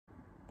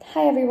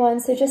Hi everyone,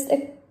 so just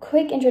a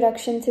quick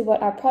introduction to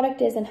what our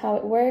product is and how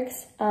it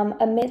works.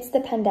 Amidst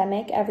the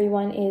pandemic,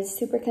 everyone is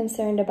super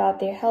concerned about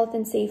their health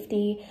and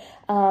safety,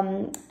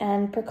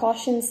 and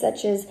precautions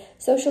such as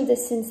social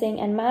distancing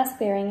and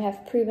mask wearing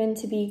have proven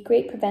to be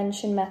great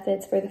prevention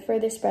methods for the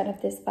further spread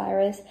of this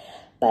virus.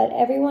 But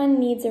everyone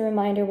needs a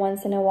reminder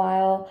once in a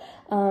while.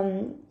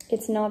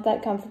 It's not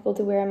that comfortable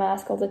to wear a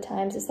mask all the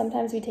time, so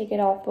sometimes we take it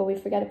off but we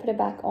forget to put it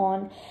back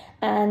on.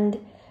 And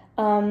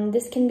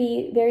this can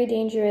be very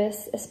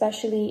dangerous,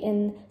 especially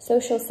in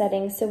social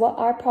settings. So what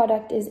our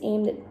product is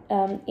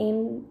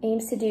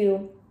aims to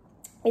do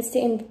is to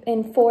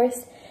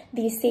enforce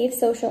these safe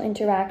social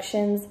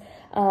interactions,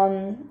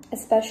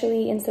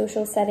 especially in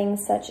social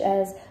settings such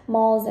as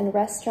malls and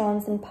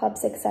restaurants and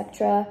pubs,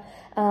 etc.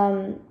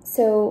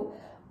 So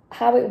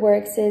how it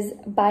works is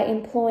by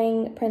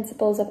employing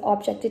principles of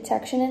object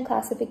detection and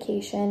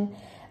classification.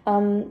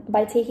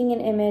 By taking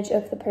an image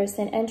of the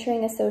person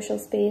entering a social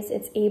space,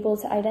 it's able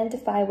to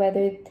identify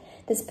whether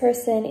this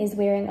person is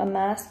wearing a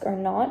mask or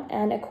not,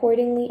 and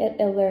accordingly it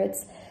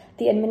alerts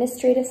the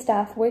administrative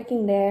staff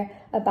working there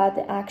about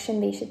the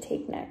action they should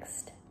take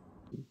next.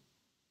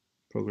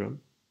 Program.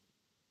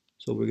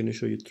 So we're going to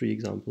show you 3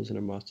 examples in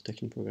our mask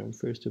detection program.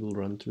 First, it will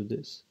run through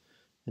this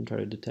and try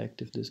to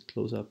detect if this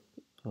close-up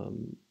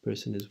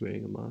person is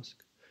wearing a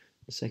mask.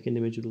 The second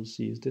image it will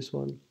see is this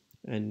one,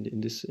 and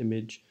in this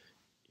image,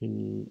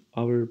 in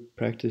our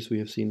practice, we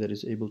have seen that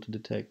it's able to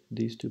detect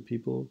these 2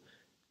 people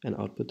and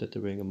output that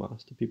they're wearing a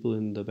mask. The people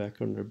in the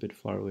background are a bit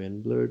far away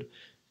and blurred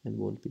and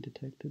won't be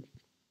detected.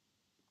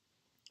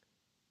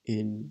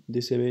 In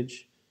this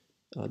image,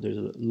 there's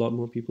a lot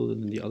more people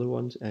than the other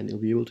ones, and it'll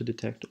be able to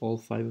detect all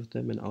 5 of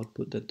them and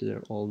output that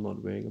they're all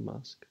not wearing a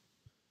mask.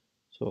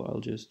 So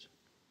I'll just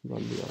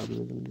run the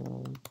algorithm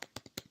now.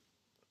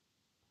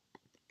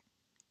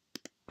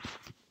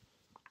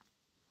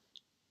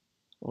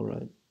 All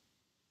right.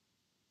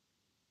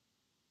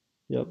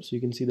 Yep, so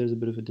you can see there's a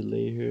bit of a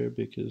delay here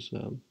because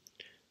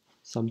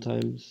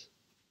sometimes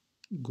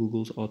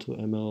Google's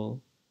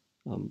AutoML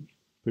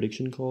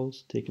prediction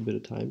calls take a bit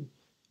of time.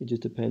 It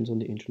just depends on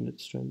the internet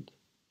strength.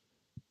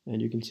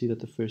 And you can see that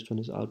the first one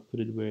is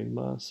outputted wearing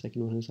mask,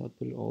 second one is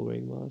outputted all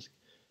wearing mask,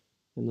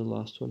 and the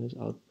last one is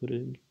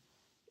outputted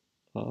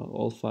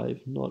all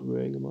 5 not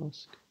wearing a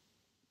mask.